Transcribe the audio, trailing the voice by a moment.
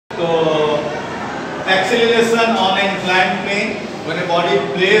So acceleration on an inclined plane, when a body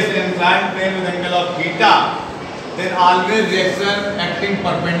placed in inclined plane with angle of theta, then always reaction acting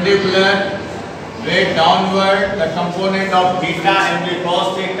perpendicular, weight downward, the component of theta and the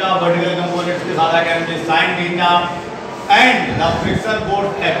cos theta, vertical components के साथ क्या है sin theta, and the friction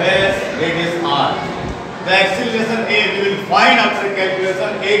force Fs, radius r. The acceleration A we will find after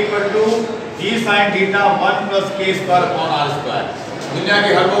calculation A equal to g sin theta 1 plus k square upon r square. दुनिया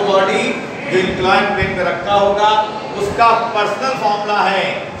की हर वो body जो incline plane पे रखा होगा उसका personal formula है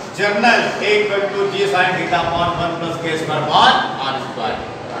journal A equal to g sin theta upon 1 plus k square upon r square.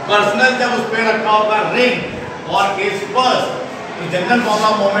 Personal जब उस पे रखा होगा रिंग और केस बस तो general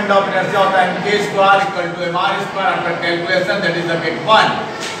formula moment of inertia होता है k square equal to mr square after calculation, that is the bit 1.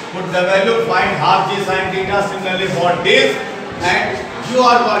 Put the value, find half g sin theta. Similarly for this, and you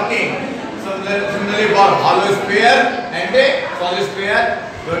are working similarly for hollow sphere and a solid sphere.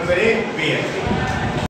 Don't worry, be happy.